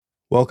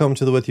Welcome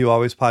to the With You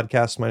Always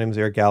podcast. My name is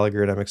Eric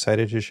Gallagher, and I'm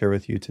excited to share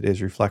with you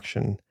today's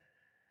reflection.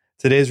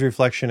 Today's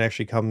reflection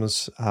actually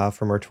comes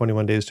from our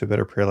 21 Days to a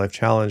Better Prayer Life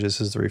Challenge. This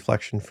is the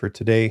reflection for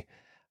today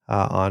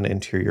on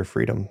interior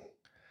freedom.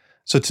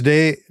 So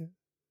today,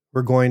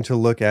 we're going to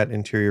look at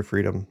interior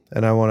freedom,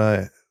 and I want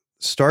to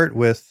start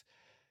with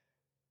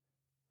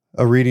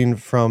a reading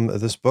from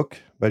this book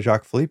by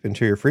Jacques Philippe,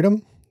 Interior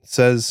Freedom. It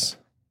says,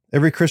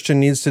 every Christian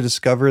needs to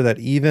discover that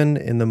even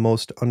in the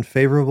most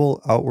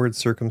unfavorable outward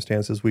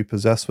circumstances, we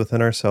possess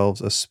within ourselves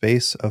a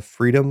space of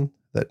freedom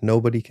that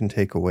nobody can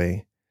take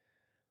away,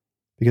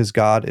 because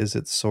God is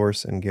its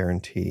source and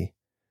guarantee.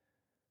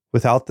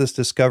 Without this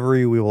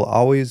discovery, we will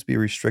always be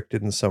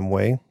restricted in some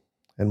way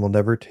and will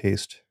never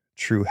taste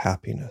true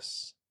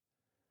happiness.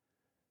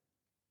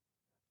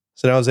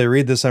 So now as I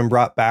read this, I'm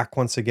brought back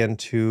once again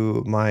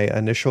to my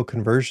initial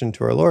conversion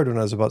to our Lord when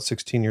I was about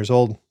 16 years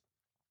old.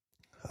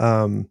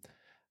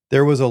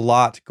 There was a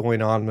lot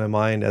going on in my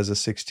mind as a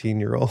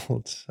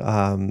 16-year-old.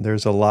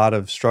 There's a lot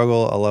of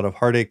struggle, a lot of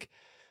heartache,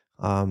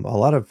 a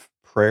lot of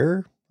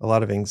prayer, a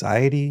lot of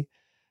anxiety,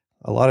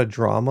 a lot of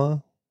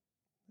drama.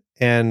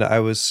 And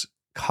I was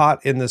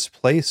caught in this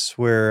place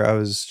where I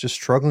was just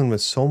struggling with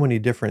so many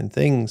different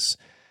things.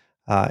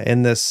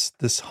 And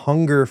this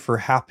hunger for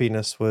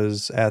happiness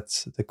was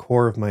at the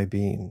core of my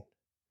being.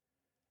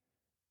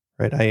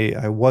 Right?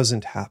 I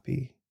wasn't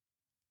happy.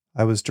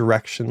 I was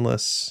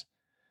directionless.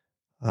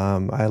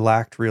 I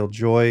lacked real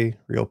joy,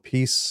 real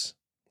peace,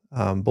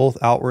 both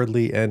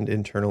outwardly and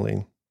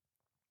internally.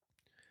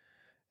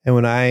 And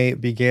when I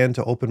began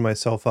to open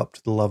myself up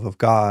to the love of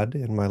God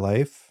in my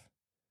life,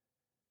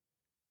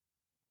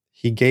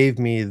 He gave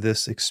me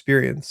this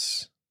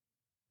experience,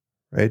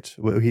 right?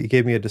 He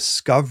gave me a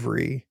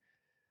discovery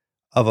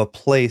of a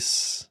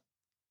place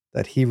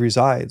that He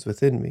resides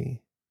within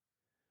me.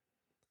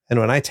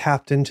 And when I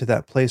tapped into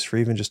that place for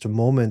even just a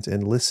moment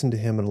and listened to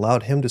Him and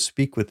allowed Him to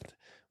speak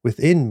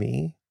within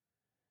me,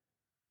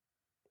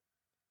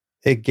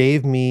 it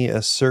gave me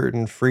a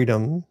certain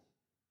freedom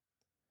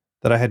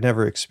that I had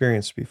never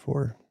experienced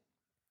before.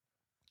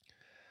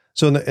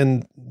 So,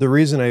 and the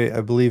reason I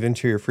believe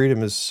interior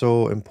freedom is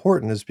so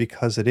important is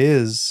because it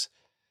is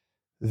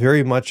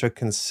very much a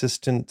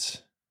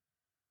consistent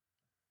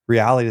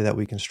reality that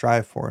we can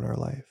strive for in our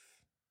life.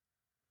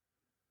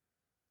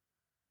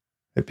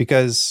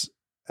 Because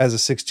as a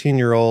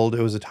 16-year-old,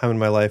 it was a time in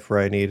my life where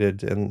I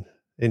needed an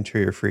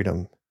interior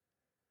freedom.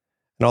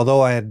 And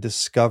although I had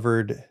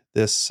discovered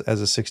this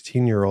as a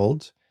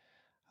 16-year-old,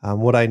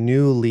 what I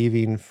knew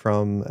leaving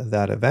from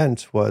that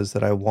event was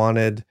that I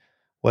wanted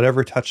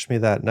whatever touched me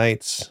that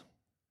night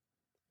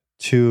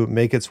to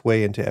make its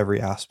way into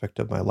every aspect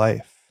of my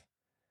life.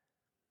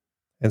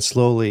 And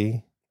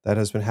slowly, that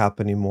has been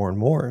happening more and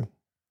more.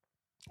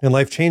 And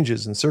life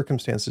changes and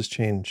circumstances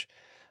change.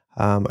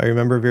 I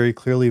remember very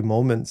clearly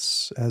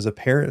moments as a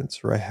parent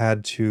where I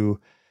had to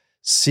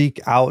seek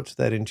out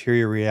that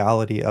interior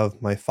reality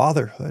of my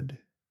fatherhood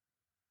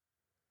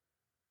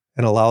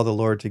and allow the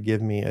Lord to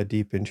give me a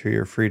deep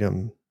interior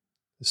freedom,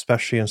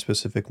 especially in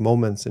specific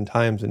moments and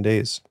times and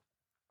days.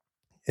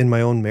 In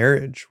my own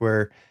marriage,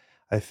 where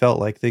I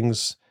felt like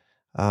things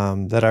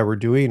that I were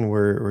doing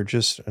were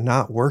just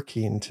not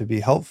working to be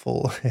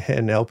helpful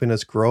and helping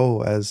us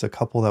grow as a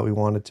couple that we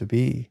wanted to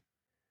be.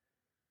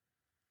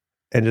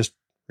 And just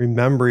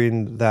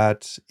remembering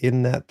that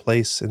in that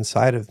place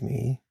inside of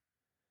me,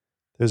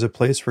 there's a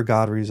place where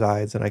God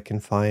resides and I can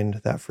find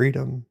that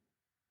freedom.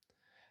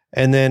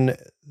 And then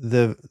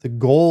the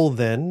goal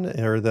then,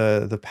 or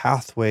the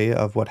pathway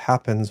of what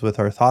happens with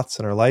our thoughts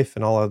in our life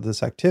and all of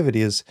this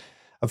activity is,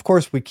 of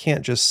course, we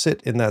can't just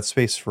sit in that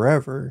space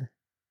forever.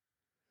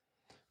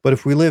 But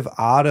if we live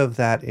out of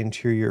that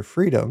interior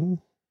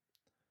freedom,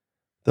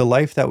 the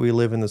life that we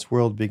live in this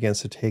world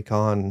begins to take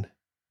on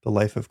the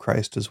life of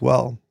Christ as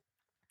well.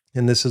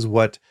 And this is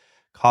what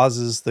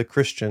causes the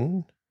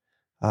Christian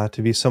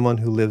to be someone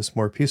who lives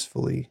more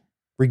peacefully,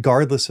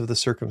 regardless of the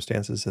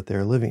circumstances that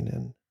they're living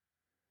in.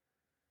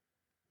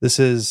 This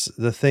is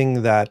the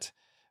thing that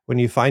when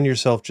you find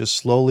yourself just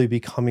slowly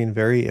becoming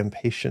very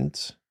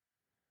impatient,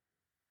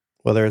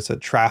 whether it's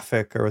at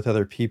traffic or with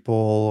other people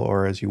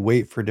or as you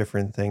wait for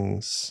different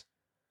things,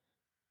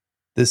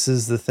 this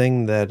is the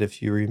thing that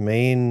if you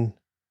remain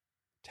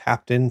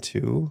tapped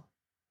into,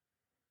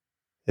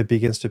 it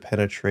begins to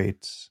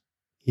penetrate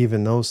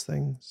even those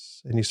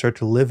things. And you start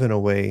to live in a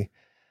way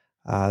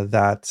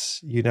that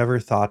you never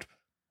thought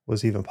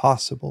was even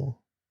possible.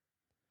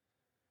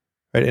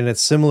 Right. And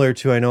it's similar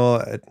to, I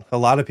know a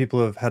lot of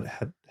people have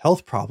had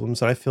health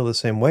problems, and I feel the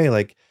same way.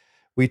 Like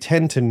we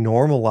tend to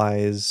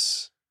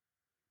normalize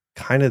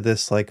kind of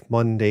this like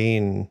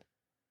mundane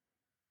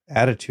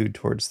attitude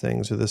towards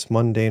things or this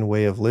mundane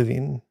way of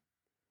living.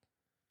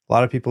 A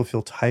lot of people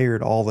feel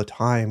tired all the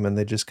time and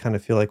they just kind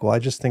of feel like, well, I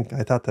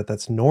thought that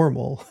that's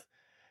normal.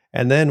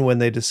 And then when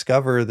they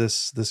discover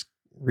this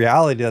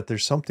reality that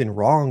there's something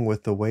wrong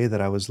with the way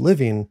that I was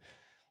living,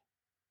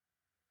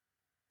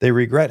 they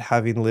regret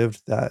having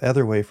lived that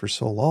other way for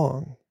so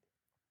long.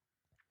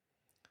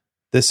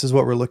 This is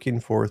what we're looking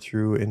for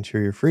through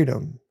interior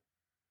freedom.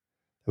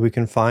 that we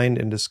can find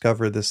and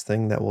discover this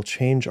thing that will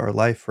change our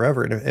life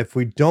forever. And if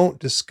we don't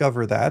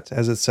discover that,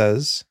 as it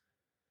says,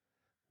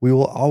 we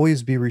will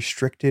always be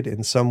restricted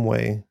in some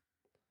way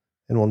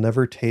and will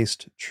never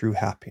taste true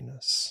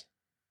happiness.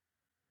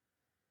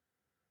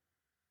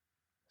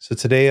 So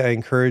today, I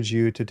encourage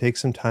you to take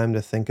some time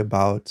to think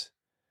about,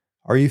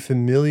 are you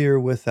familiar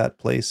with that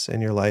place in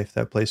your life,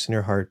 that place in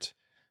your heart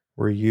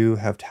where you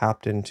have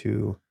tapped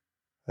into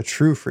a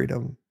true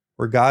freedom,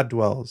 where God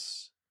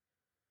dwells,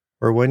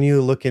 where when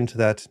you look into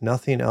that,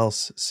 nothing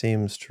else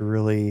seems to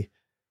really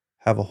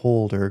have a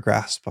hold or a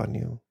grasp on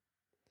you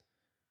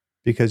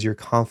because you're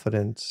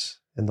confident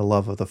in the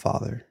love of the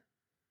Father.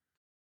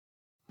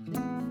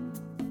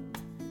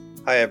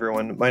 Hi,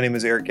 everyone. My name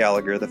is Eric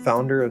Gallagher, the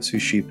founder of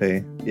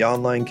Suscipe, the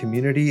online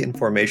community and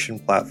formation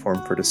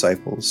platform for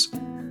disciples.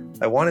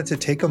 I wanted to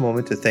take a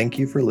moment to thank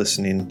you for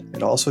listening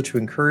and also to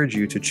encourage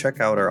you to check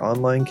out our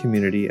online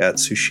community at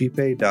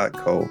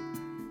suscipe.co.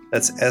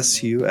 That's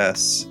suscipe.co.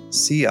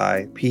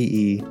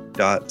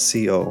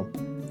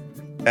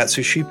 At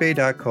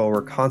suscipe.co,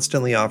 we're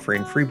constantly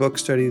offering free book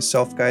studies,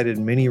 self-guided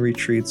mini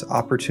retreats,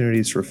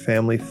 opportunities for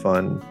family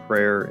fun,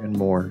 prayer, and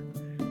more.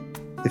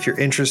 If you're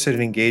interested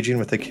in engaging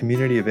with a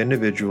community of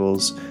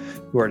individuals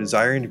who are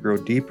desiring to grow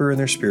deeper in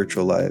their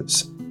spiritual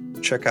lives,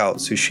 check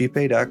out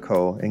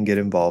suscipe.co and get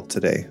involved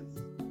today.